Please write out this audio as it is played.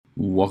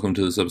Welcome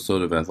to this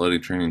episode of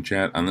Athletic Training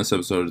Chat. On this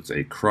episode, it's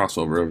a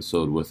crossover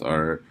episode with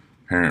our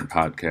parent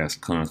podcast,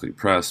 Clinically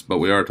Pressed, but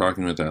we are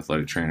talking with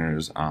athletic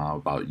trainers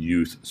about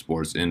youth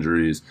sports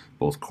injuries.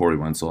 Both Corey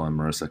Wenzel and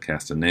Marissa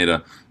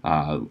Castaneda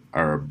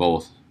are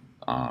both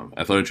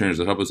athletic trainers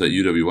that help us at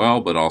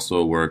UWL, but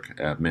also work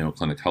at Mayo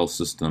Clinic Health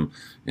System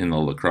in the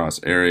La Crosse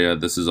area.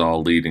 This is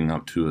all leading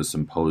up to a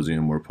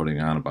symposium we're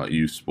putting on about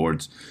youth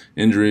sports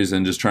injuries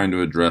and just trying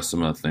to address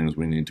some of the things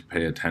we need to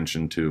pay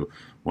attention to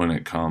when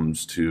it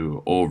comes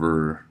to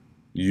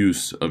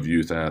overuse of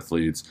youth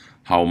athletes,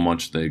 how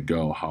much they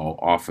go, how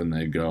often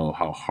they go,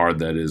 how hard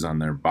that is on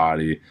their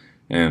body,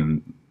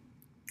 and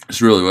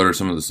just really what are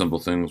some of the simple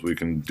things we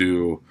can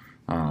do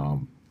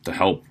to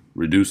help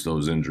reduce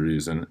those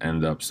injuries and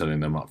end up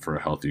setting them up for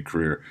a healthy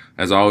career.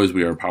 As always,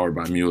 we are powered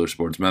by Mueller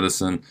Sports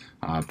Medicine.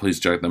 Please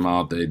check them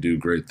out. They do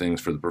great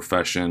things for the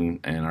profession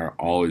and are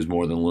always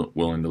more than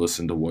willing to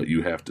listen to what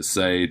you have to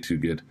say to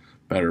get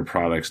better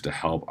products to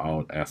help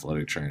out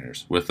athletic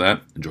trainers. With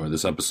that, enjoy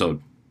this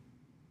episode.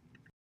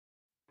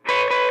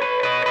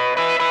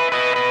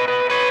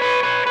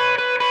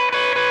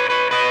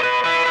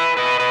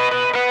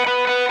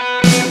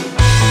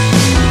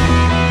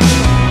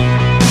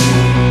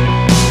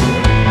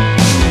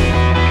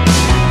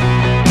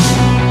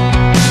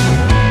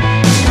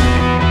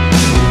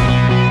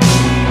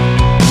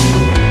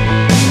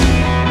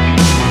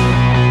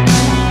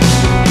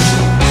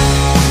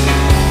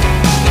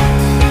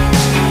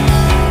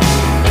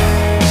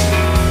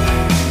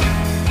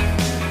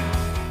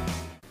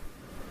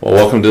 Well,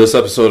 welcome to this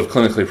episode of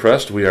Clinically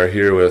Pressed. We are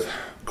here with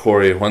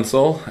Corey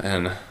Wenzel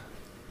and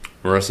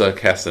Marissa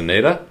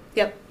Castaneda.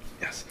 Yep.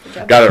 Yes,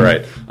 got it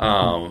right.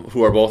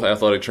 Who are both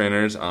athletic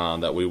trainers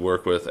that we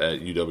work with at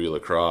UW La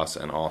Crosse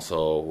and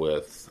also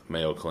with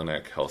Mayo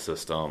Clinic Health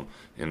System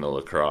in the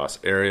La Crosse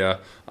area.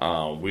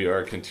 We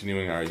are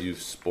continuing our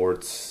youth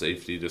sports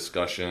safety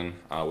discussion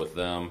with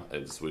them,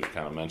 as we've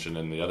kind of mentioned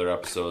in the other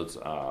episodes.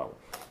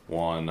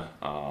 One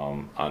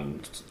on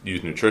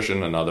youth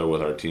nutrition, another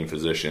with our team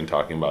physician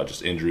talking about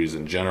just injuries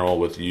in general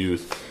with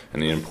youth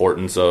and the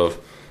importance of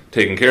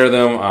taking care of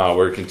them.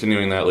 We're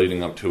continuing that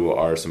leading up to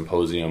our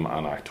symposium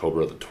on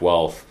October the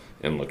 12th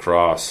in La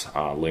Crosse,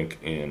 link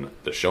in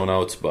the show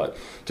notes. But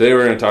today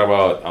we're going to talk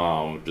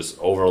about just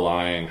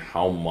overlying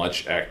how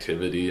much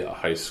activity a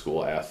high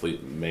school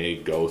athlete may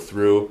go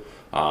through.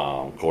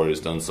 Corey's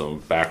done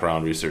some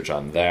background research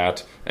on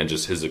that and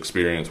just his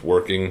experience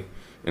working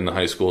in the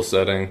high school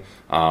setting.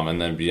 And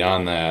then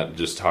beyond that,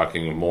 just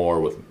talking more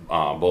with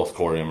both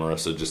Corey and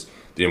Marissa, just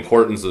the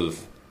importance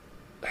of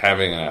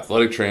having an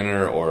athletic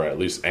trainer or at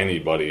least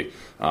anybody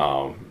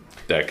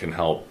that can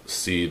help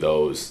see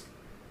those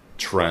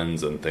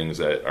trends and things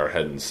that are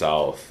heading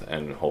south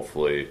and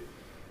hopefully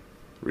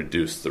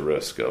reduce the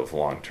risk of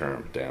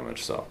long-term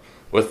damage. So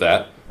with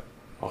that,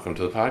 welcome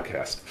to the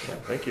podcast. Yeah,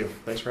 thank you.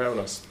 Thanks for having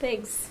us.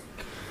 Thanks.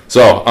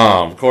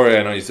 So, Corey,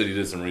 I know you said you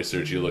did some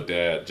research. You looked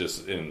at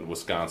just in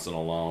Wisconsin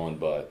alone,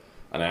 but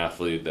an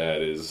athlete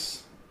that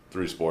is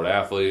three-sport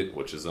athlete,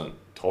 which isn't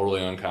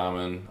totally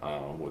uncommon,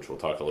 which we'll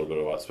talk a little bit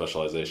about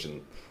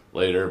specialization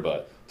later,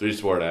 but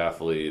three-sport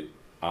athlete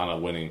on a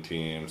winning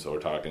team, so we're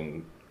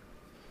talking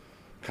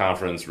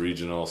conference,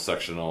 regional,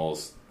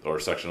 sectionals, or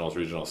sectionals,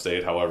 regional,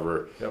 state,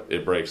 however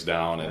it breaks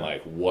down, and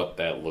like what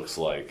that looks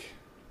like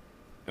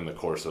in the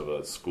course of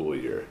a school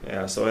year.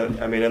 Yeah, so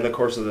in the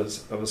course of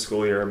a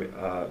school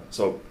year,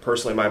 so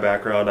personally my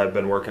background, I've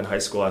been working high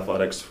school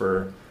athletics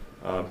for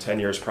 10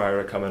 years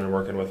prior to coming and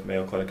working with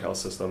Mayo Clinic Health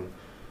System.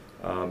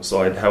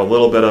 So I have a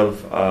little bit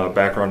of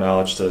background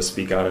knowledge to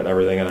speak on it and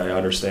everything, and I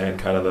understand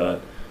kind of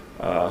the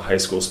high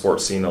school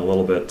sports scene a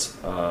little bit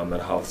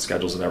and how the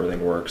schedules and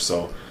everything work.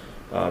 So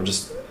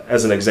just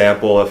as an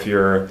example, if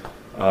you're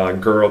a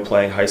girl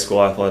playing high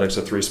school athletics,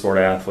 a three-sport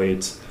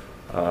athlete,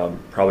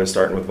 probably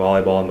starting with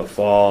volleyball in the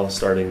fall,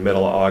 starting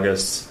middle of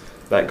August.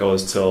 That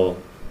goes till,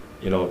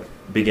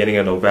 beginning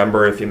of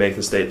November if you make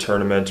the state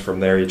tournament. From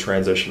there you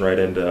transition right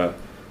into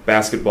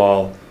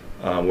basketball,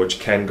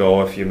 which can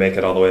go, if you make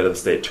it all the way to the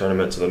state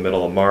tournament, to the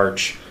middle of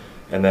March.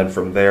 And then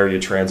from there you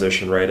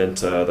transition right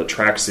into the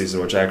track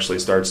season, which actually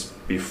starts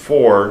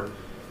before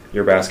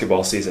your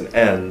basketball season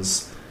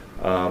ends.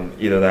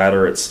 Either that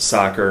or it's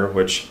soccer,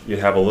 which you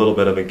have a little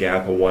bit of a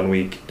gap, a 1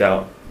 week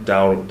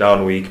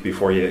down week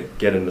before you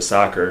get into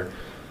soccer,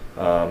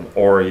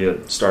 or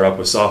you start up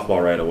with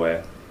softball right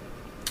away.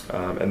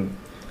 And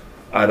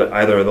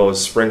either of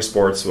those spring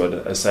sports would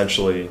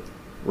essentially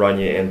run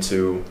you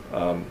into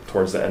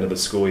towards the end of the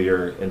school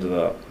year, into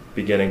the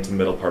beginning to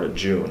middle part of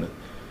June.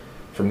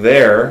 From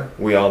there,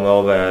 we all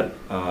know that,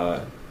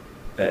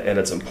 and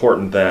it's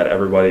important that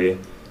everybody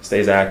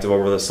stays active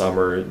over the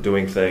summer,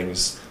 doing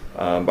things.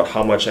 But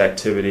how much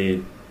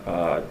activity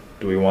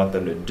do we want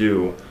them to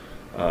do?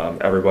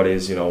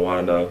 Everybody's,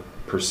 wanting to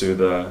pursue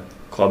the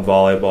club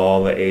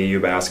volleyball, the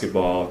AAU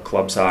basketball,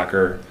 club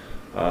soccer,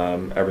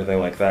 everything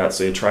like that.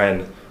 So you try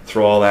and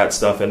throw all that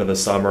stuff into the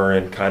summer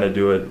and kind of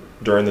do it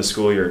during the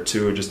school year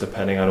too, just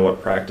depending on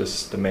what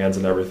practice demands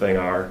and everything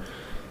are.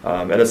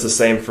 And it's the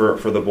same for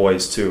the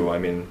boys too. I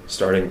mean,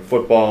 starting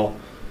football,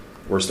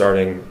 we're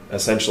starting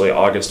essentially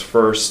August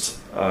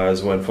 1st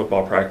is when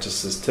football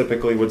practices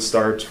typically would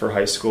start for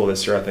high school.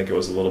 This year I think it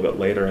was a little bit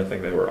later. I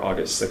think they were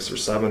August 6th or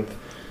 7th.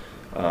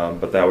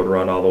 But that would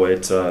run all the way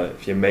to,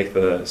 if you make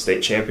the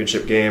state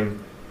championship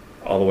game,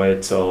 all the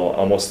way till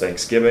almost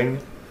Thanksgiving.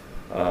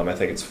 I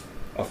think it's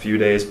a few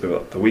days,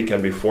 but the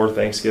weekend before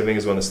Thanksgiving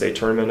is when the state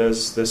tournament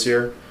is this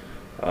year.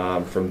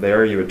 From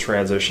there, you would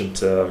transition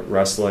to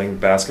wrestling,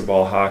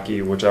 basketball,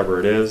 hockey, whichever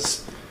it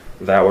is.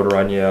 That would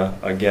run you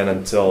again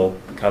until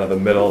kind of the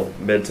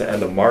mid to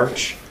end of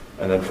March.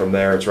 And then from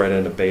there, it's right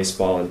into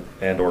baseball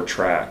and or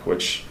track,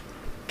 which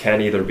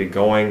can either be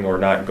going or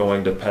not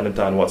going dependent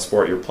on what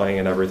sport you're playing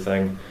and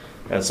everything.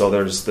 And so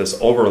there's this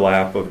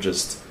overlap of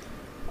just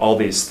all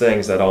these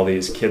things that all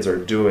these kids are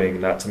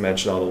doing, not to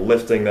mention all the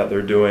lifting that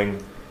they're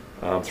doing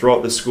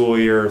throughout the school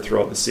year,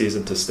 throughout the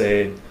season, to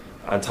stay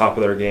on top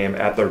of their game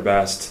at their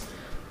best.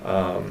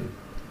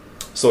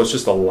 So it's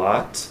just a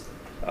lot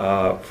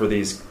for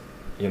these,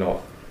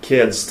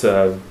 kids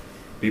to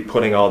be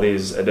putting all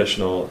these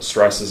additional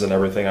stresses and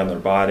everything on their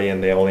body,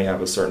 and they only have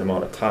a certain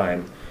amount of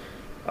time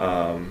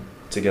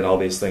to get all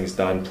these things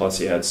done. Plus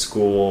you had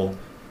school,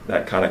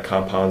 that kind of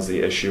compounds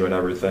the issue and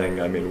everything.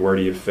 I mean, where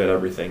do you fit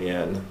everything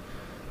in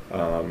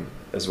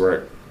is where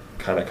it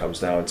kind of comes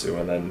down to.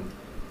 And then,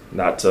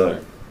 not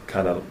to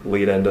kind of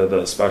lead into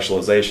the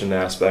specialization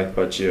aspect,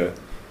 but you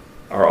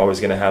are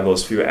always going to have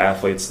those few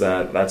athletes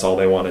that's all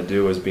they want to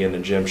do is be in the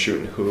gym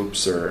shooting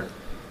hoops or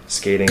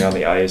skating on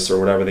the ice or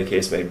whatever the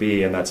case may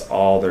be, and that's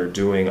all they're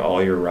doing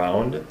all year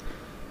round.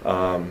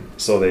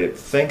 So they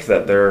think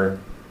that they're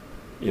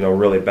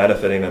really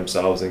benefiting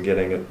themselves and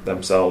getting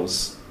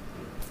themselves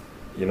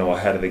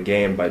ahead of the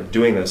game by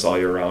doing this all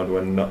year round,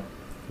 when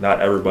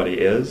not everybody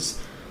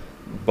is.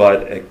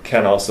 But it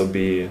can also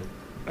be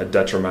a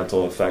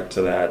detrimental effect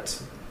to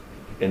that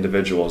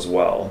individual as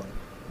well,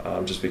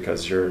 just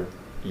because you're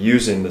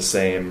using the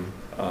same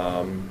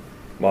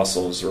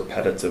muscles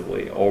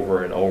repetitively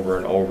over and over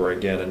and over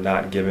again and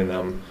not giving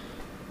them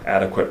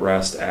adequate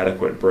rest,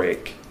 adequate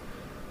break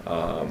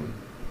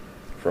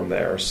from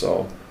there.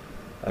 So,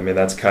 I mean,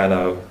 that's kind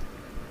of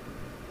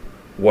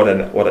what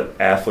an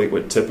athlete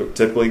would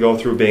typically go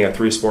through, being a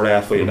three-sport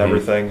athlete and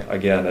everything.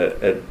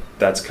 Again,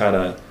 that's kind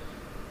of,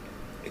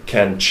 it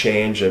can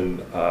change,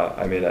 and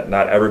I mean,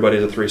 not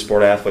everybody's a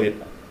three-sport athlete.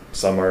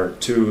 Some are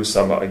two,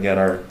 some again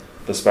are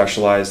the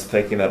specialized,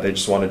 thinking that they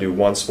just want to do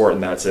one sport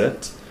and that's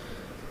it.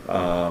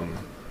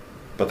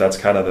 But that's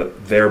kind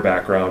of their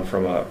background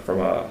from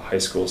a high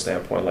school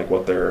standpoint, like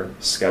what their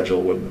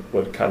schedule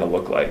would kind of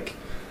look like.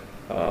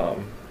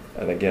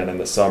 And again, in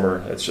the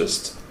summer, it's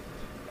just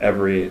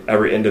every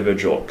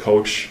individual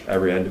coach,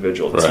 every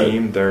individual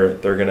team, they're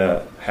going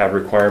to have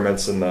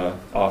requirements in the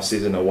off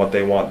season of what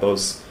they want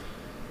those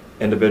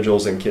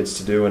individuals and kids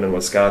to do. And in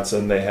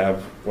Wisconsin, they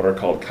have what are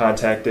called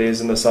contact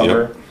days in the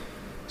summer. Yep.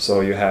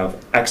 So you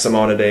have X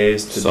amount of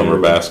days to summer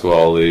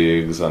basketball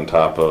leagues on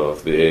top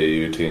of the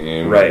AAU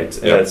team. Right.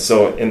 Yep. And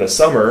so in the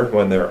summer,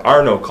 when there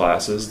are no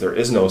classes, there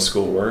is no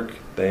schoolwork,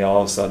 they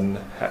all of a sudden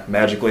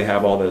magically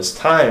have all this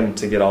time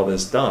to get all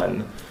this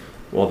done.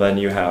 Well, then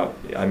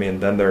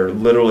then they're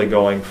literally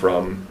going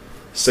from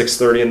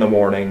 6:30 in the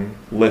morning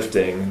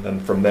lifting,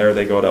 then from there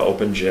they go to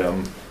open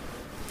gym.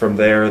 From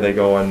there they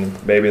go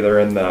and maybe they're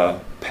in the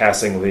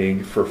passing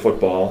league for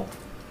football.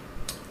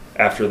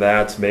 After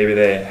that, maybe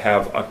they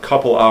have a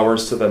couple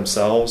hours to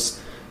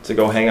themselves to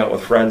go hang out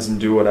with friends and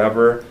do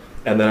whatever,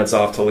 and then it's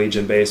off to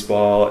Legion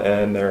baseball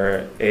and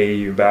their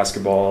AAU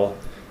basketball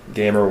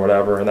game or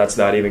whatever, and that's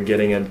not even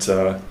getting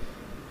into,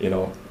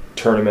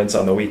 tournaments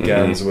on the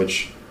weekends,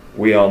 which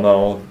we all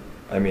know.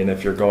 I mean,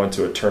 if you're going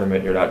to a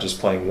tournament, you're not just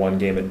playing one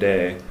game a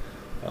day.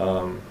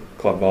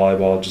 Club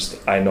volleyball,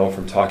 I know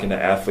from talking to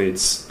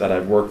athletes that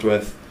I've worked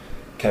with,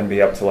 can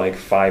be up to like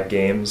 5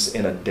 games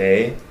in a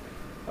day.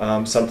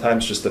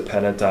 Sometimes just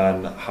dependent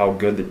on how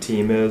good the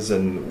team is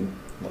and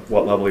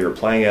what level you're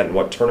playing at and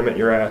what tournament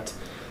you're at.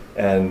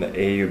 And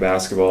AAU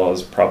basketball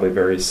is probably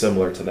very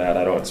similar to that.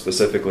 I don't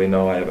specifically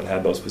know. I haven't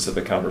had those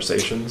specific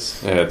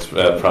conversations. Yeah, it's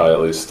probably at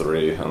least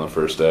 3 on the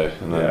first day,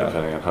 and then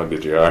depending on how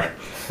good you are,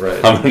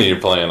 right, how many you're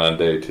playing on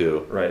day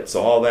 2. Right.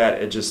 So all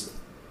that, it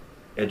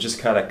just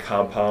kind of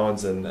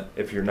compounds, and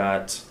if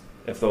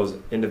those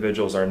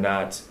individuals are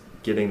not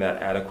getting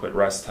that adequate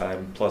rest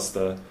time, plus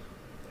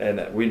and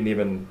I didn't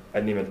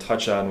even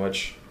touch on,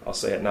 which I'll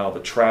say it now,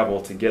 the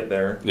travel to get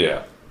there.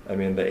 Yeah. I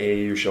mean, the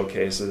AAU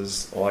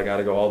showcases, I got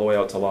to go all the way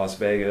out to Las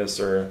Vegas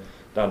or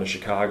down to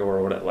Chicago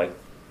or whatever. Like,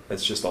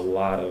 it's just a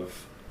lot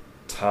of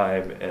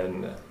time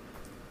and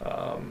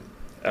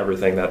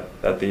everything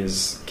that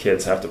these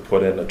kids have to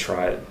put in to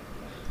try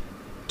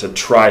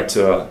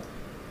to,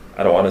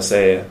 I don't want to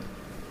say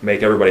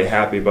make everybody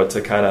happy, but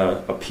to kind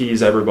of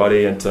appease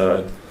everybody and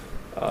to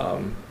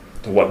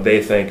what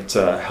they think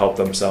to help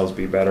themselves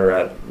be better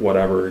at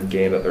whatever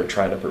game that they're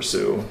trying to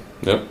pursue.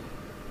 Yep.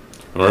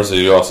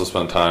 Marissa, you also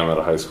spent time at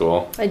a high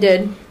school. I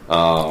did.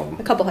 A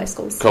couple high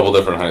schools. A couple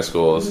different high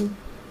schools. Mm-hmm.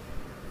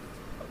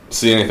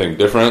 See anything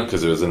different?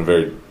 Because it was in a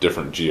very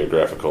different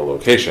geographical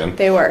location.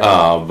 They were.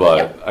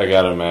 But I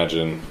got to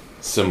imagine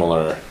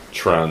similar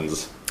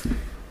trends?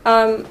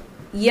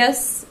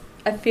 Yes,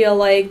 I feel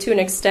like to an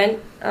extent.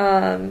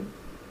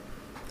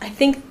 I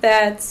think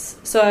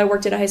so I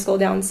worked at a high school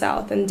down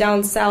south, and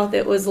down south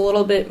it was a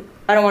little bit,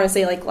 I don't want to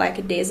say like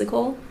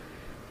lackadaisical,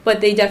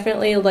 but they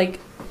definitely like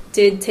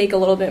did take a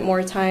little bit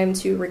more time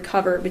to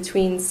recover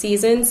between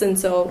seasons, and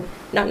so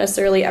not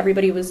necessarily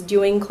everybody was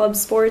doing club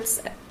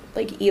sports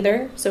like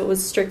either, so it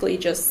was strictly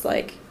just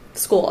like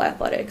school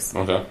athletics.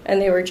 Okay.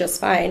 And they were just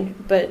fine.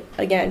 But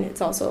again,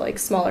 it's also like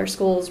smaller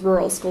schools,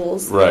 rural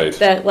schools. Right.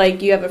 That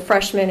like you have a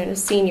freshman and a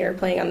senior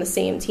playing on the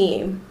same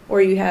team,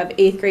 or you have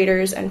 8th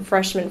graders and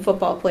freshman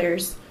football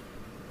players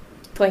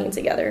playing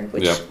together,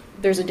 which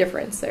there's a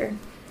difference there.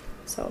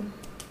 So,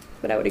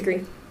 but I would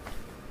agree.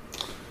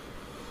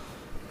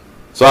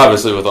 So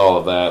obviously with all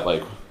of that,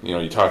 like, you know,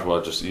 you talked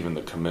about just even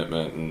the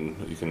commitment,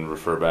 and you can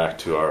refer back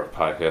to our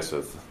podcast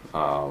with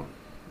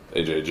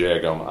AJ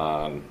Jagum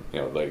on,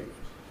 you know, like,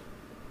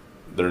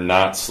 they're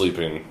not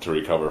sleeping to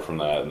recover from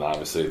that, and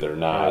obviously they're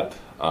not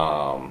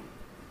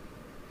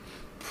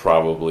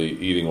probably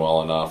eating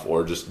well enough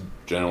or just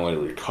generally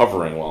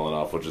recovering well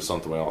enough, which is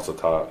something we also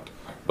talked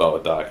about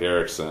with Doc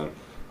Erickson.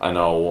 I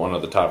know one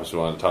of the topics we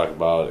want to talk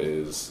about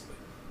is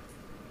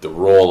the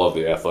role of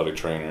the athletic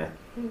trainer,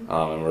 and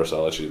Marissa,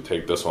 I'll let you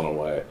take this one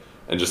away,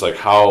 and just like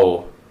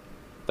how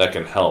that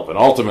can help, and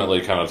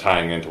ultimately kind of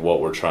tying into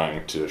what we're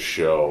trying to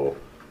show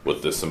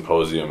with this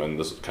symposium and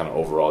this kind of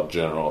overall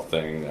general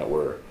thing that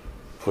we're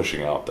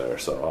pushing out there.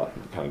 So I'll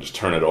kind of just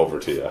turn it over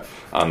to you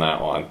on that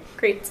one.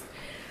 Great.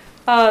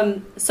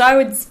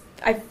 So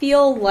I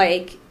feel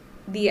like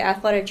the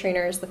athletic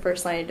trainer is the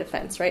first line of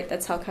defense, right?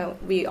 That's how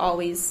we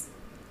always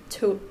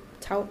tout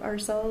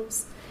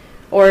ourselves,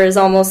 or is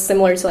almost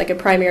similar to like a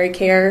primary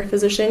care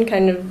physician.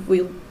 Kind of,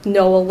 we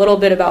know a little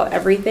bit about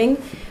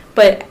everything,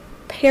 but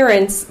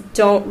parents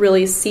don't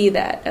really see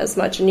that as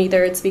much, and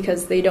either it's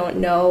because they don't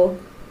know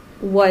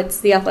what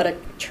the athletic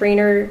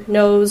trainer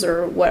knows,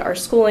 or what our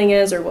schooling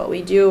is, or what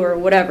we do, or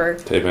whatever.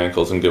 Tape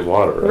ankles and give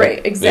water, right?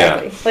 Right,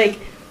 exactly. Yeah. Like,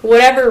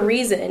 whatever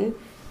reason,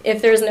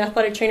 if there's an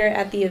athletic trainer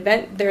at the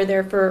event, they're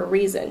there for a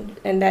reason,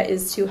 and that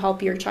is to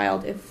help your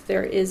child if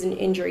there is an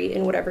injury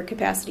in whatever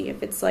capacity.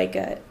 If it's like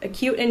a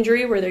acute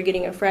injury where they're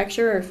getting a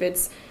fracture, or if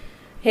it's,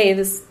 hey,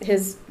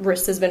 his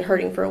wrist has been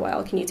hurting for a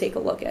while, can you take a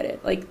look at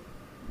it? Like,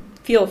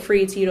 feel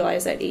free to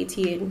utilize that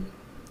AT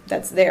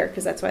that's there,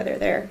 because that's why they're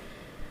there.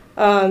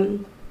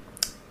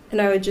 And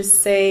I would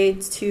just say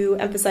to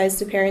emphasize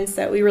to parents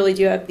that we really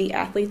do have the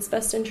athlete's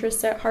best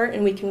interests at heart,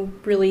 and we can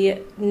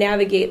really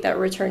navigate that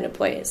return to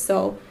play.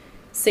 So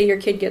say your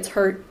kid gets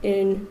hurt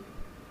in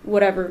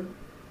whatever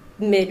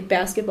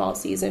mid-basketball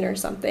season or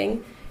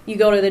something. You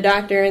go to the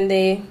doctor and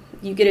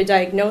you get a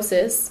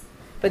diagnosis,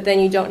 but then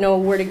you don't know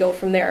where to go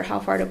from there, how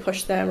far to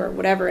push them or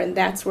whatever, and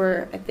that's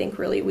where I think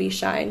really we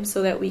shine,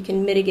 so that we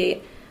can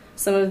mitigate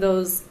some of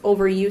those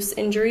overuse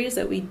injuries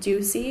that we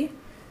do see,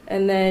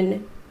 and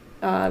then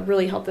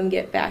really help them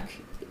get back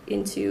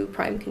into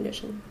prime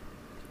condition.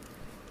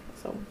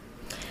 So,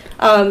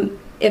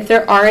 if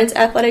there aren't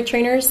athletic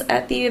trainers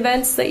at the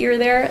events that you're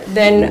there,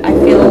 then I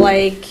feel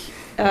like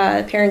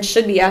parents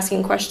should be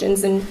asking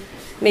questions, and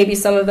maybe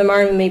some of them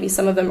are, and maybe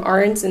some of them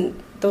aren't,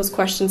 and those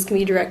questions can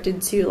be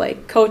directed to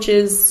like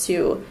coaches,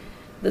 to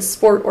the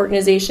sport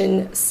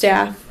organization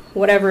staff,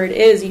 whatever it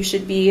is. You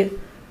should be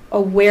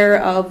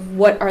aware of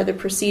what are the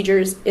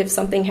procedures if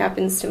something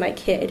happens to my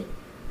kid.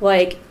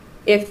 Like,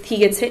 if he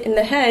gets hit in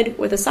the head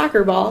with a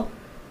soccer ball,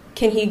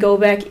 can he go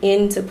back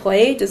into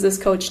play? Does this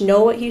coach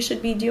know what he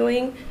should be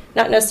doing?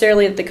 Not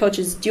necessarily that the coach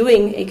is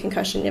doing a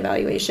concussion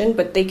evaluation,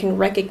 but they can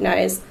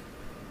recognize,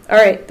 all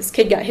right, this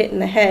kid got hit in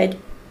the head.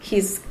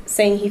 He's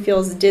saying he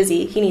feels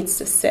dizzy. He needs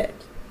to sit.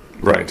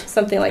 Right.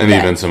 Something like and that.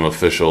 And even some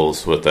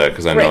officials with that,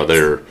 because I know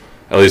they're,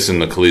 at least in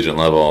the collegiate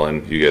level,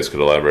 and you guys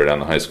could elaborate on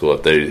the high school,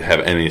 if they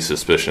have any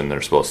suspicion,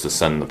 they're supposed to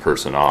send the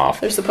person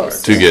off. They're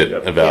supposed to get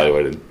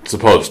evaluated. Yeah.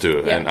 Supposed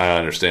to. Yeah. And I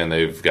understand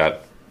they've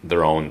got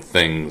their own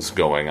things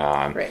going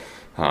on. Right.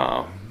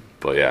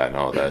 But yeah,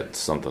 no, that's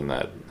something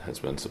that has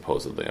been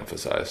supposedly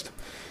emphasized.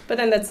 But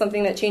then that's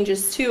something that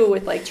changes too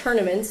with like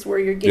tournaments, where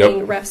you're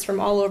getting refs from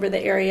all over the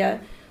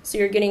area. So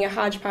you're getting a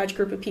hodgepodge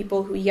group of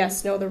people who,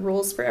 yes, know the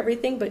rules for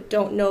everything, but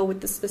don't know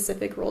what the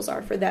specific rules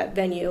are for that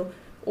venue,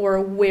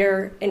 or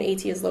where an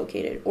AT is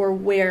located, or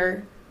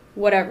where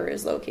whatever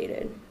is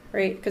located,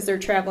 right? Because they're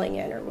traveling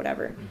in or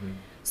whatever. Mm-hmm.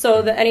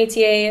 So the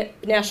NATA,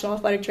 National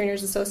Athletic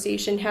Trainers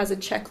Association, has a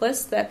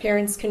checklist that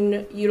parents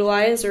can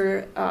utilize,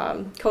 or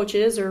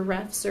coaches or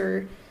refs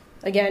or,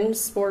 again,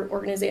 sport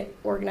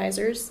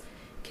organizers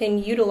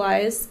can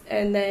utilize,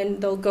 and then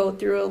they'll go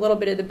through a little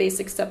bit of the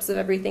basic steps of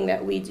everything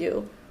that we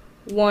do.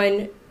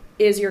 One,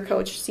 is your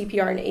coach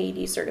CPR and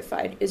AED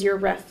certified? Is your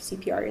ref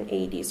CPR and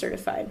AED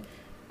certified?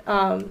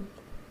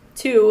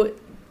 2,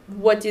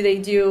 what do they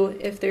do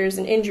if there's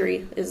an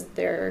injury? Is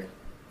there,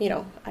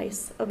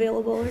 ice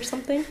available or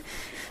something?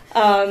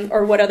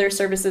 Or what other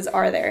services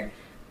are there?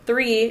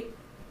 3,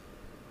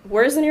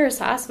 where's the nearest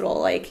hospital?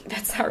 Like,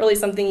 that's not really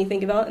something you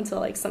think about until,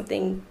 like,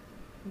 something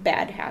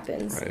bad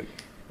happens. Right.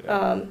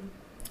 Yeah.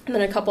 And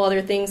then a couple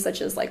other things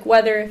such as like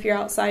weather if you're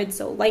outside,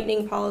 so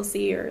lightning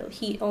policy or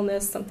heat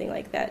illness, something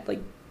like that. Like,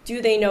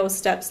 do they know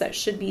steps that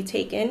should be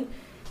taken?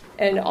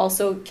 And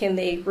also, can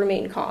they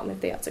remain calm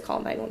if they have to call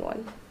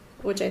 911?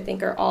 Which I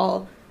think are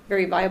all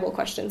very viable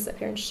questions that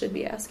parents should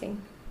be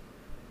asking.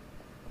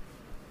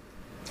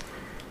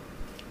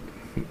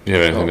 You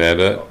have anything to add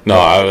to that? No,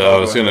 I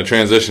was going to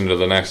transition to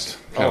the next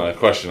kind of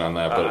question on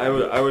that. But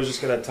I was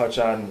just going to touch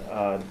on,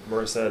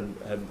 Marissa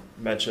had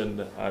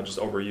mentioned just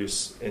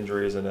overuse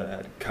injuries, and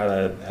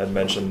had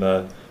mentioned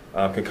the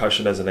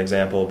concussion as an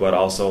example, but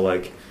also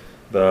like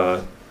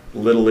the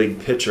Little League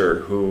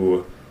pitcher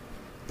who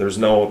there's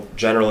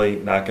generally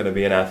not going to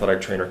be an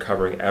athletic trainer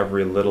covering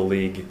every Little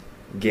League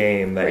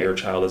game that your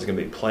child is going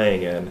to be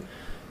playing in,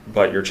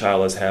 but your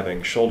child is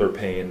having shoulder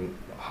pain.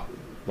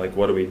 Like,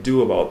 what do we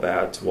do about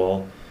that?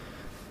 Well,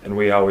 and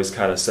we always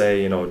kind of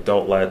say,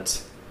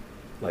 don't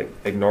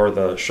ignore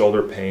the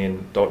shoulder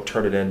pain. Don't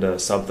turn it into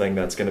something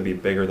that's going to be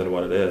bigger than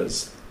what it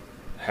is.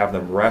 Have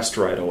them rest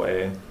right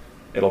away.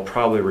 It'll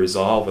probably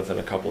resolve within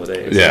a couple of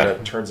days. Yeah. And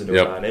it turns into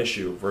a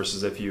non-issue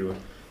versus if you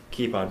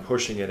keep on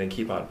pushing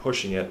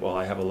it, well,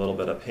 I have a little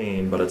bit of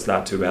pain, but it's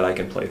not too bad. I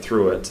can play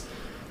through it.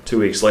 2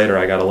 weeks later,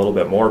 I got a little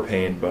bit more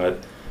pain, but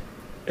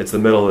it's the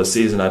middle of the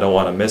season. I don't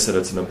want to miss it.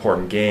 It's an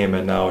important game.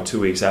 And now 2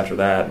 weeks after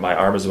that, my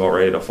arm is about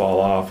ready to fall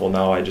off. Well,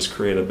 now I just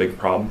create a big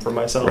problem for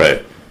myself.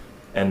 Right.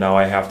 And now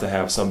I have to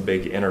have some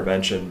big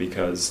intervention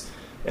because,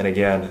 and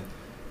again,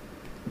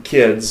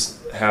 kids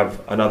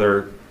have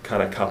another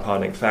kind of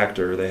compounding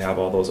factor. They have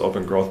all those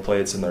open growth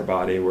plates in their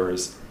body,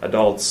 whereas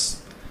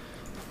adults,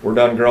 we're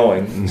done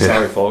growing.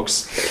 Sorry,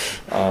 folks.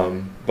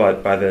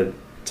 But by the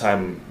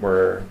time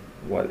we're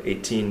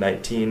 18,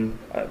 19,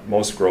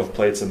 most growth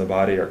plates in the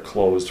body are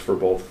closed for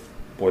both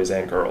boys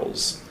and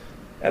girls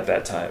at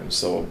that time.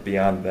 So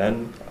beyond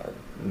then,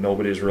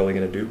 nobody's really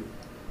going to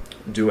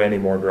do any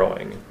more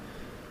growing.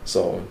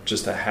 So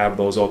just to have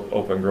those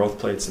open growth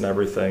plates and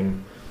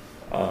everything,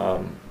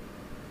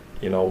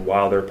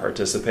 while they're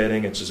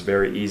participating, it's just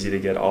very easy to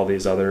get all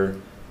these other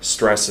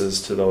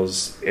stresses to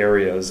those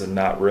areas and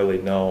not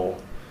really know,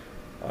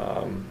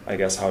 I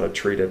guess, how to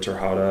treat it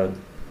or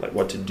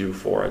what to do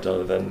for it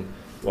other than,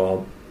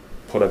 well,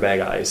 put a bag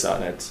of ice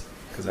on it,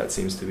 because that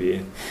seems to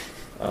be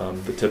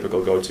the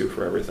typical go-to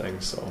for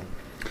everything. So,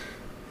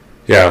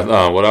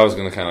 yeah, what I was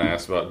going to kind of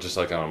ask about, just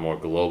like on a more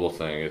global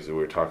thing, is we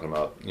were talking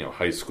about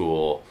high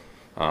school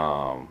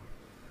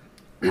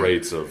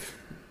rates of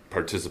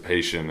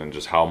participation and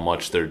just how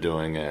much they're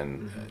doing,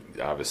 and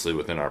obviously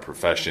within our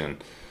profession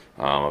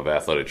of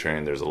athletic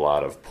training, there's a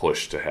lot of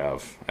push to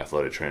have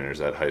athletic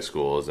trainers at high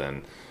schools,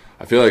 and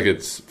I feel like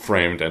it's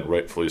framed, and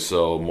rightfully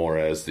so, more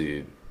as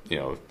the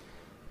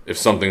if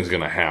something's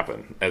going to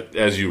happen,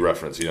 as you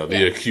reference,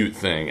 the acute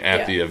thing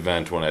at the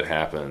event when it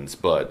happens.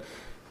 But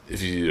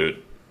if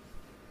you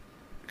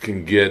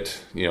can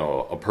get,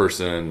 a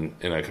person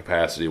in a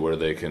capacity where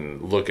they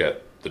can look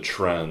at the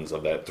trends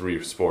of that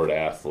 3-sport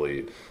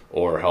athlete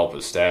or help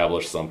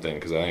establish something,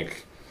 because I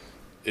think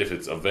if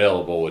it's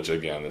available, which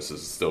again, this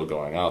is still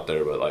going out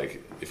there, but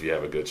like if you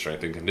have a good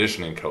strength and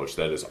conditioning coach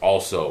that is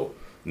also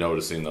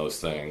noticing those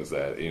things,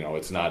 that,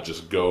 it's not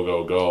just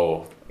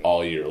go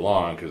all year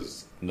long,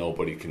 because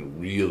nobody can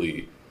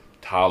really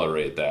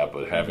tolerate that,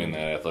 but having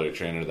that athletic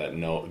trainer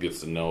that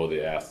gets to know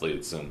the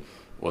athletes and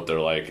what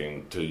they're like,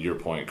 and to your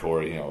point,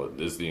 Corey,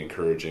 is the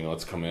encouraging,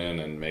 let's come in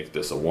and make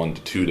this a 1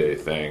 to 2 day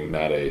thing,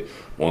 not a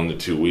 1 to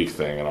 2 week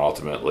thing, and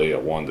ultimately a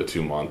 1 to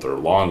 2 month or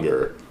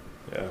longer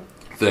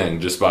thing,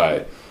 just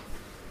by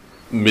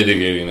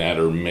mitigating that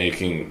or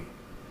making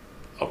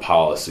a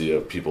policy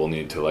of people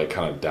need to like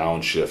kind of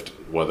downshift,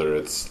 whether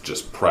it's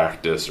just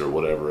practice or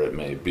whatever it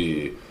may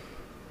be,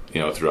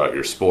 throughout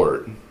your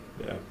sport.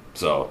 Yeah.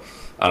 So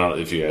I don't know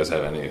if you guys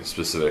have any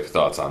specific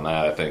thoughts on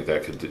that. I think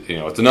that could,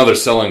 it's another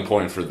selling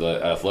point for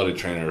the athletic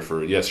trainer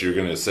for, yes, you're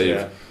going to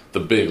save the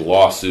big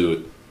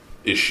lawsuit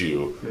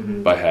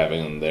issue by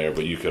having them there,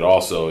 but you could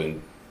also,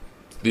 in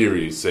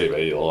theory, save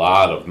a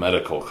lot of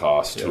medical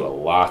costs to a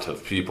lot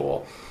of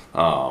people.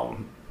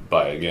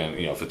 By, again,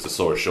 if it's a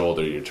sore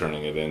shoulder, you're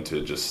turning it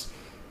into just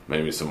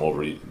maybe some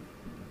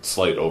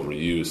slight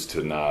overuse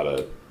to not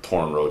a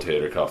torn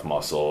rotator cuff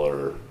muscle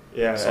or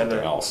something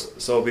else.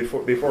 So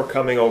before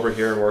coming over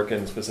here and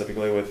working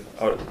specifically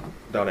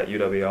down at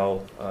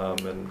UWL,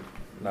 and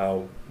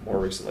now more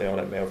recently out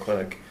at Mayo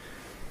Clinic,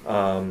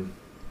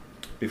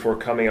 before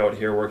coming out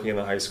here working in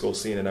the high school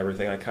scene and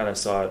everything, I kind of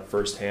saw it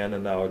firsthand,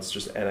 and now it's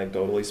just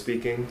anecdotally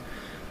speaking,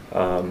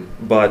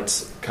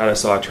 but kind of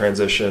saw a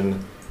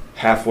transition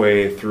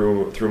halfway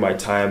through my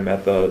time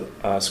at the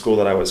school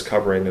that I was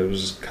covering. It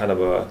was kind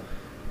of a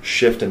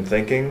shift in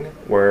thinking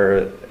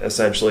where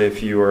essentially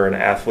if you were an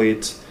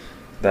athlete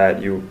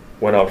that you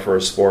went out for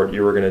a sport,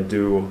 you were going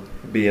to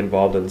be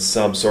involved in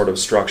some sort of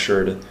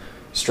structured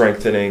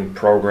strengthening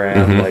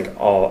program like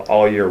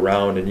all year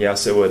round. And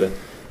yes, you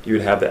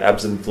would have the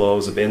ebbs and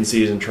flows of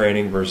in-season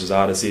training versus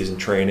out-of-season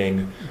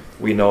training.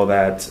 We know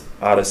that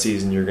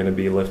out-of-season you're going to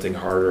be lifting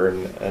harder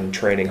and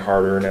training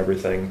harder and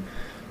everything.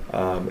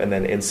 And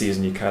then in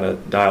season, you kind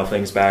of dial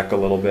things back a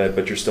little bit,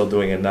 but you're still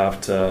doing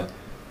enough to,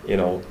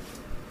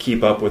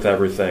 keep up with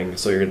everything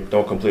so you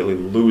don't completely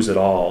lose it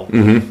all.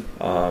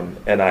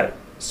 And I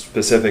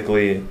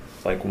specifically,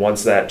 like,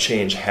 once that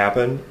change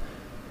happened,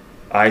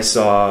 I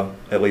saw,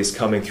 at least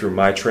coming through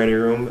my training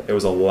room, it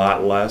was a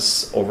lot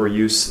less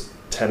overuse,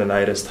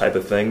 tendonitis type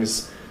of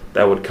things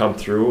that would come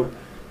through.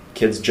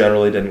 Kids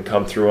generally didn't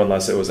come through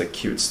unless it was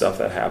acute stuff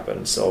that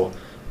happened. So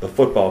the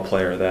football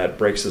player that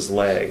breaks his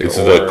leg, it's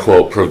the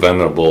quote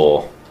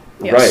preventable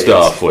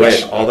stuff,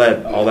 which all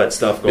that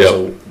stuff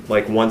goes.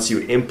 Like, once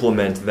you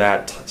implement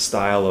that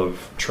style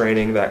of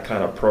training, that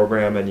kind of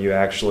program, and you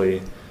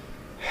actually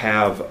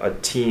have a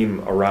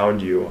team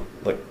around you,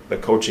 like the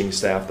coaching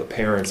staff, the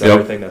parents,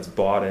 everything that's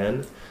bought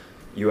in,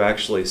 you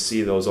actually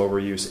see those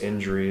overuse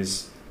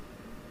injuries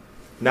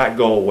not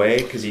go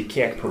away, because you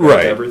can't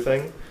prevent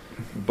everything,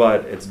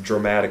 but it's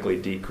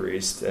dramatically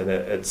decreased, and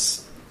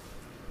it's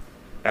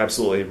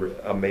absolutely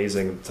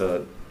amazing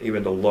to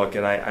look.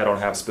 And I don't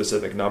have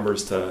specific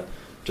numbers to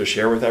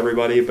share with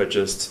everybody, but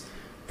just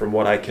from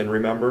what I can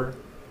remember,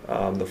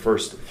 the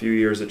first few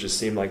years it just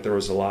seemed like there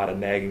was a lot of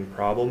nagging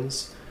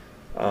problems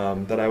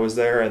that I was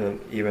there, and then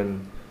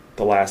even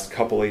the last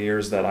couple of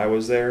years that I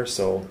was there,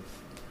 so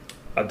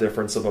a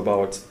difference of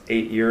about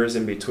 8 years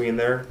in between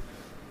there,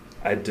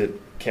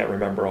 can't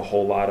remember a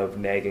whole lot of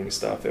nagging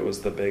stuff. It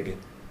was the big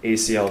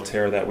ACL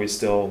tear that we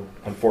still,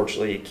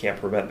 unfortunately, can't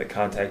prevent the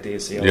contact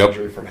ACL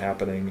injury from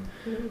happening,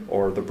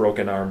 or the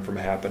broken arm from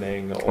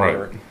happening,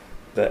 or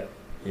that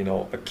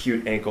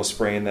acute ankle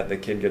sprain that the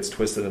kid gets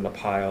twisted in a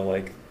pile.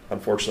 Like,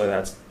 unfortunately,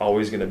 that's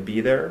always going to be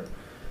there.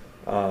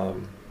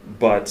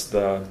 But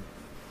the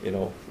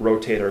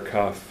rotator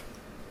cuff,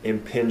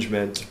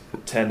 impingement,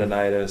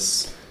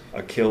 tendonitis,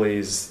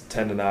 Achilles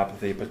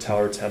tendinopathy,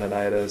 patellar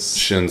tendonitis,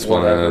 shin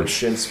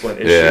splint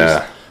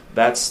issues,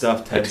 that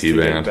stuff tends to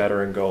get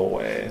better and go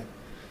away.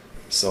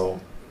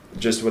 So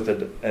just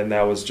and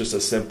that was just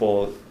a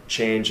simple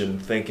change in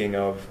thinking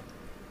of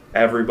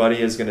everybody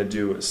is going to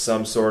do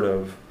some sort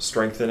of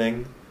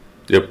strengthening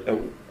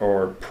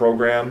or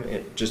program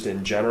just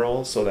in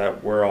general, so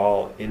that we're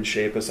all in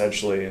shape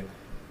essentially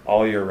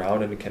all year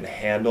round and can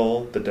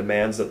handle the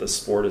demands that the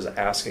sport is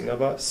asking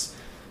of us,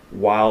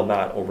 while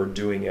not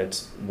overdoing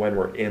it when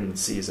we're in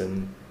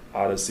season,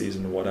 out of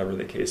season, whatever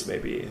the case may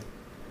be.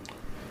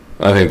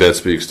 I think that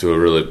speaks to a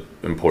really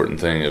important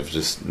thing of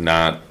just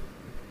not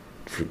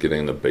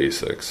forgetting the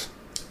basics.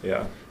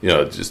 Yeah.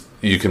 Just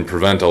you can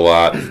prevent a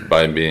lot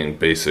by being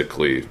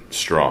basically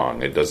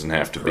strong. It doesn't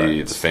have to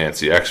be the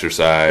fancy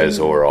exercise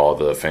or all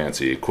the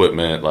fancy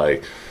equipment,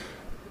 like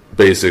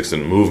basics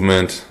and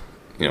movement.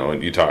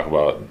 You talk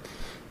about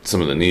some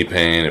of the knee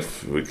pain.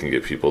 If we can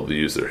get people to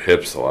use their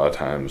hips, a lot of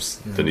times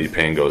the knee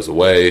pain goes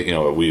away.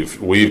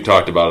 We've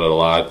talked about it a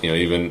lot,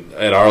 even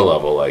at our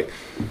level, like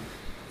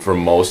for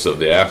most of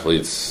the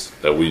athletes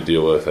that we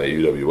deal with at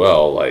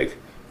UWL, like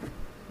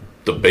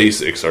the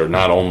basics are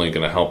not only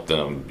going to help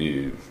them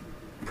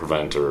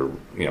prevent or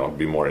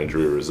be more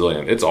injury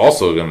resilient, it's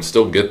also going to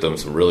still get them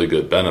some really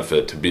good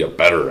benefit to be a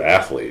better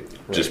athlete,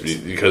 just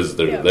because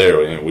they're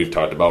there. We've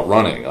talked about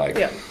running,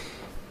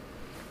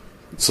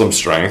 some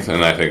strength,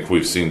 and I think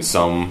we've seen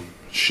some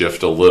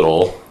shift a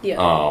little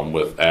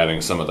with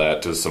adding some of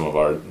that to some of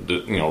our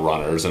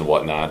runners and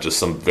whatnot, just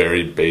some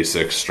very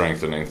basic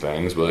strengthening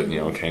things. But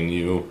can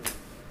you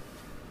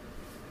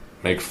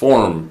make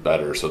form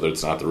better so that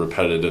it's not the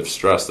repetitive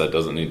stress that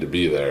doesn't need to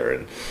be there?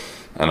 And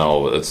I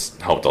know it's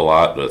helped a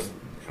lot with,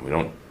 we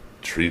don't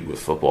treat with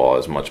football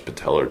as much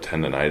patellar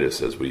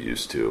tendonitis as we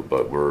used to,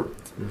 but we're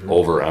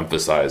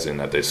overemphasizing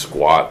that they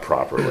squat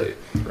properly.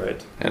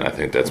 Right. And I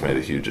think that's made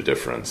a huge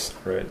difference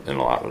in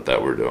a lot of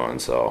that we're doing.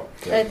 So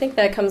I think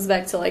that comes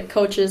back to, like,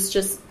 coaches,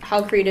 just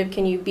how creative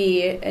can you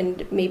be,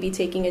 and maybe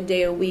taking a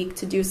day a week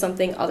to do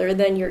something other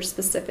than your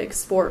specific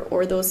sport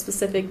or those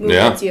specific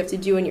movements you have to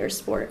do in your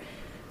sport.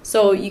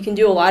 So you can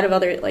do a lot of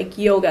other, like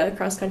yoga.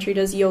 Cross country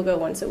does yoga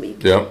once a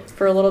week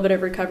for a little bit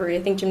of recovery.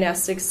 I think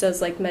gymnastics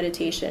does like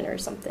meditation or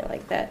something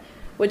like that,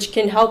 which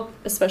can help,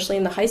 especially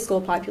in the high school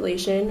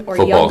population or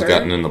Football's younger.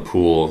 gotten in the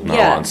pool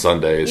now on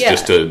Sundays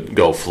just to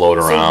go float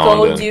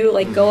around.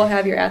 So go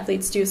have your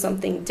athletes do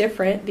something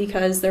different,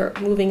 because they're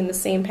moving in the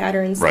same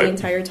patterns the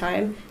entire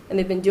time, and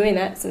they've been doing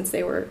that since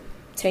they were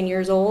 10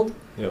 years old.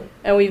 Yep.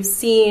 And we've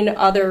seen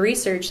other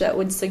research that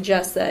would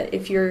suggest that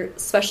if you're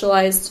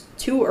specialized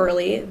too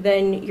early,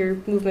 then your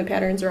movement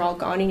patterns are all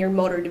gone and your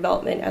motor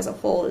development as a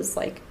whole is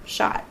like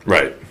shot.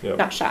 Right. Yep.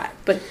 Not shot,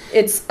 but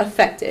it's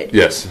affected.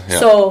 Yes. Yeah.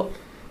 So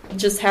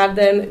just have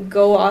them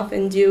go off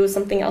and do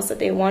something else that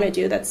they want to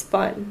do that's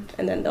fun,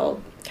 and then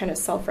they'll kind of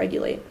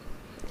self-regulate.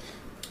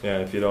 Yeah,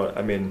 if you don't,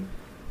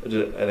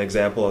 an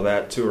example of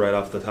that too, right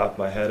off the top of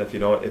my head, if you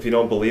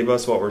don't believe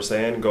us what we're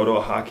saying, go to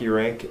a hockey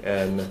rink,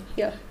 and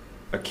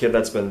a kid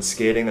that's been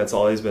skating, that's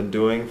all he's been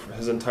doing for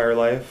his entire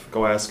life,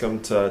 go ask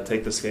him to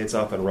take the skates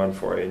off and run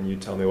for you, and you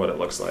tell me what it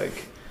looks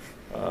like.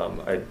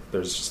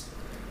 There's just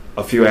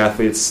a few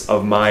athletes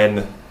of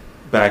mine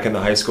back in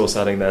the high school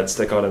setting that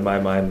stick out in my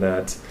mind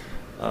that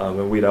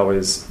And we'd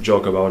always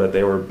joke about it.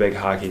 They were big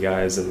hockey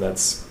guys, and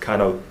that's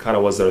kind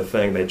of was their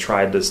thing. They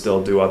tried to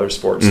still do other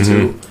sports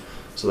too,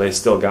 so they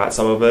still got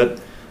some of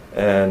it.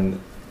 And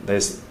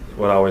they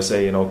would always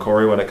say,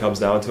 Corey, when it comes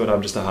down to it,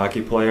 I'm just a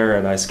hockey player,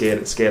 and I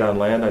skate on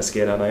land, I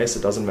skate on ice.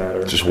 It doesn't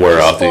matter. Just wear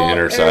out the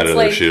inner side of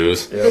their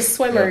shoes. The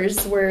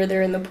swimmers, where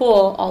they're in the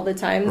pool all the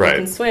time, right. They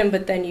can swim,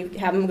 but then you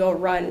have them go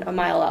run a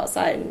mile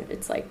outside, and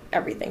it's like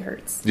everything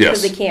hurts.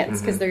 Yes. Because they can't,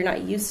 because they're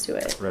not used to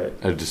it. Right.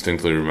 I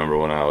distinctly remember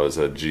when I was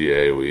at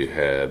GA, we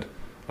had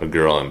a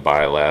girl in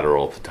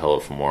bilateral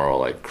patellofemoral,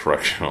 like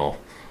correctional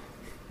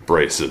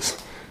braces.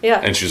 Yeah.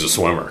 And she's a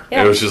swimmer.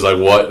 Yeah. It was just like,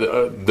 what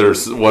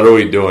are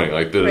we doing?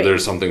 Like, Right.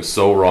 there's something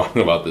so wrong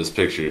about this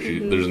picture.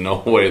 There's no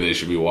way they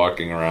should be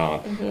walking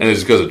around. And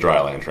it's because of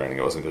dry land training.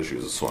 It wasn't because she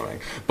was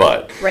swimming.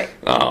 But, right.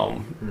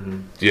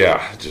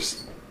 Yeah,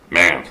 just,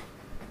 man.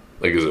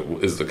 Like,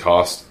 is the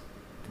cost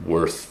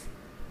worth,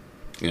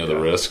 the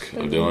risk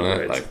of doing it?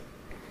 Right. Like,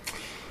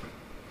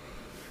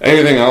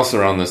 anything else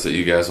around this that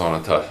you guys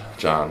want to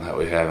touch on that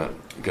we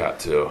haven't got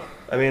to?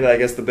 I mean, I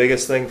guess the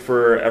biggest thing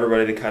for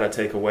everybody to kind of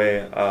take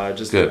away,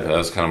 just good. That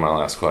was kind of my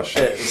last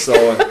question.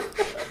 So,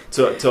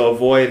 to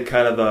avoid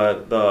kind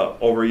of the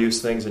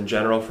overuse things in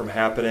general from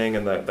happening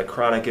and the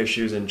chronic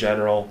issues in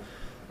general,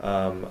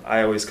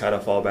 I always kind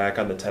of fall back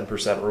on the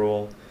 10%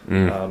 rule.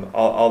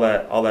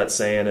 All that's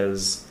saying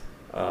is,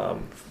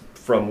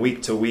 from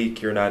week to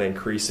week, you're not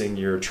increasing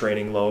your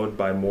training load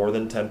by more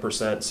than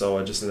 10%.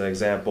 So, just an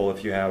example,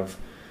 if you have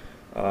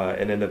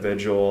an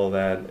individual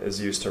that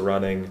is used to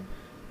running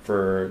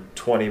for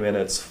 20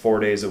 minutes 4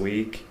 days a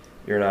week,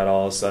 you're not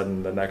all of a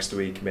sudden the next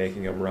week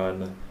making them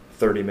run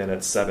 30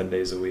 minutes 7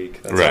 days a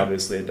week. That's right.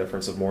 Obviously a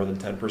difference of more than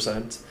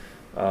 10%,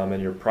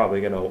 and you're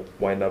probably going to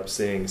wind up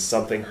seeing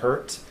something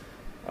hurt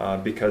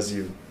because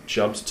you've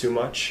jumped too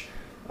much.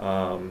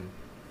 So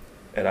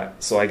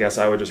I guess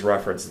I would just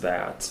reference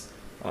that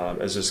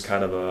as just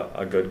kind of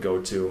a good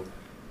go-to.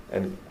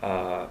 And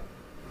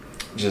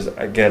just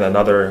again,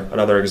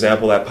 another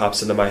example that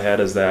pops into my head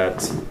is that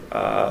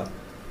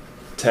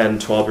 10,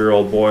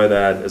 12-year-old boy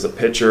that is a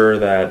pitcher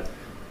that,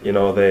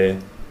 they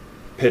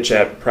pitch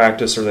at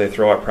practice or they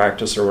throw at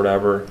practice or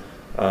whatever,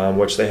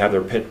 which they have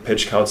their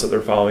pitch counts that they're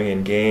following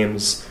in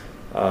games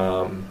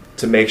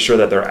to make sure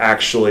that they're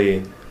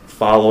actually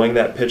following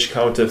that pitch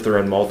count if they're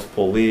in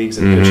multiple leagues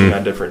and pitching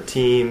on different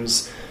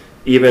teams.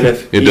 Even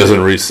if it doesn't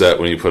reset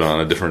when you put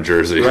on a different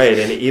jersey. Right,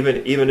 and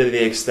even to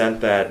the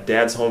extent that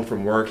Dad's home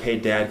from work, hey,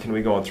 Dad, can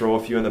we go and throw a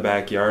few in the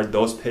backyard?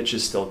 Those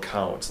pitches still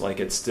count. Like,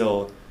 it's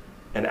still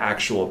an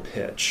actual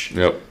pitch.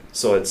 Yep.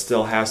 So it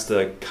still has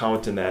to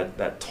count in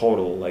that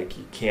total. Like,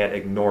 you can't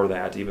ignore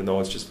that, even though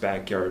it's just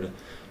backyard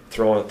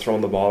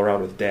throwing the ball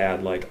around with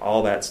Dad. Like,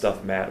 all that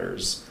stuff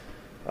matters.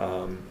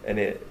 And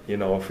it,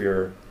 if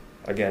you're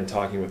again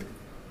talking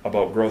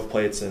about growth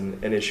plates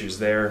and issues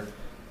there,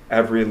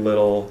 every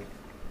little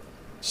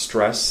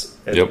stress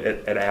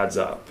it adds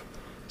up.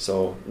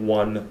 So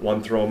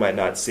one throw might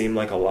not seem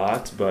like a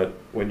lot, but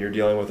when you're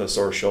dealing with a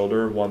sore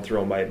shoulder, one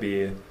throw might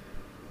be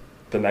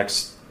the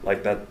next.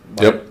 Like, that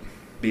might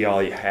be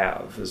all you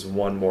have is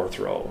one more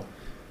throw,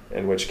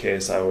 in which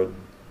case I would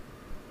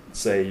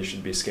say you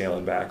should be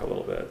scaling back a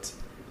little bit.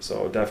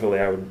 So definitely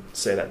I would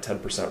say that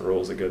 10%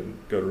 rule is a good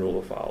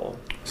rule to follow.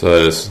 So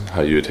that is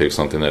how you would take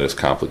something that is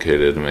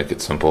complicated and make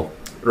it simple?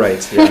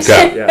 Right, yes.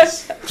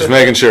 Yes. Just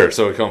making sure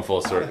so we come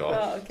full circle.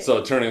 Oh, okay.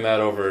 So turning that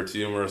over to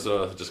you,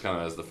 Marissa, just kind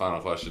of as the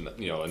final question,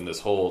 in this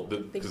whole,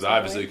 because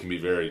obviously it can be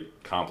very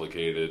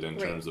complicated in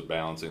terms of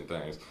balancing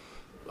things.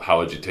 How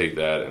would you take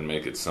that and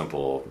make it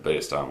simple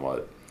based on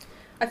what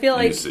I feel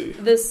like see?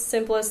 The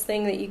simplest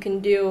thing that you can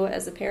do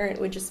as a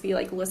parent would just be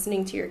like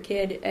listening to your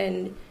kid.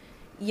 And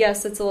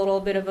yes, it's a little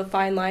bit of a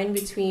fine line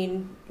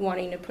between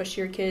wanting to push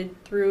your kid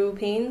through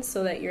pain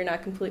so that you're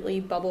not completely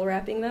bubble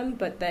wrapping them,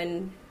 but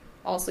then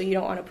also you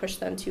don't want to push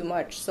them too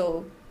much.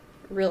 So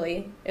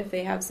really, if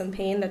they have some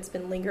pain that's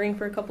been lingering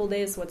for a couple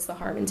days, what's the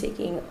harm in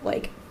taking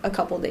like a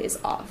couple days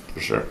off? For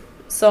sure.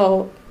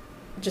 So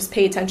just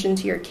pay attention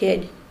to your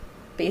kid.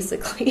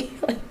 Basically,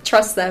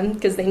 trust them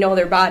because they know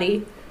their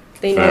body,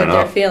 they know what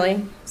they're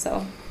feeling.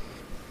 So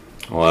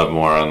we'll have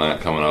more on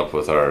that coming up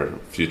with our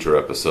future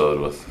episode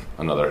with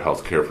another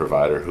healthcare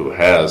provider who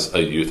has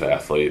a youth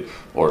athlete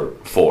or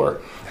four,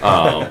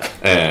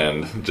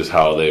 and just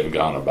how they've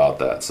gone about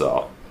that.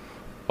 So,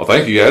 well,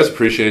 thank you guys.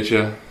 Appreciate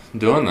you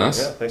doing this.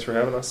 Yeah, thanks for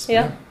having us.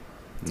 Yeah.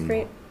 It's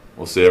great.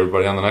 We'll see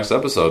everybody on the next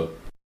episode.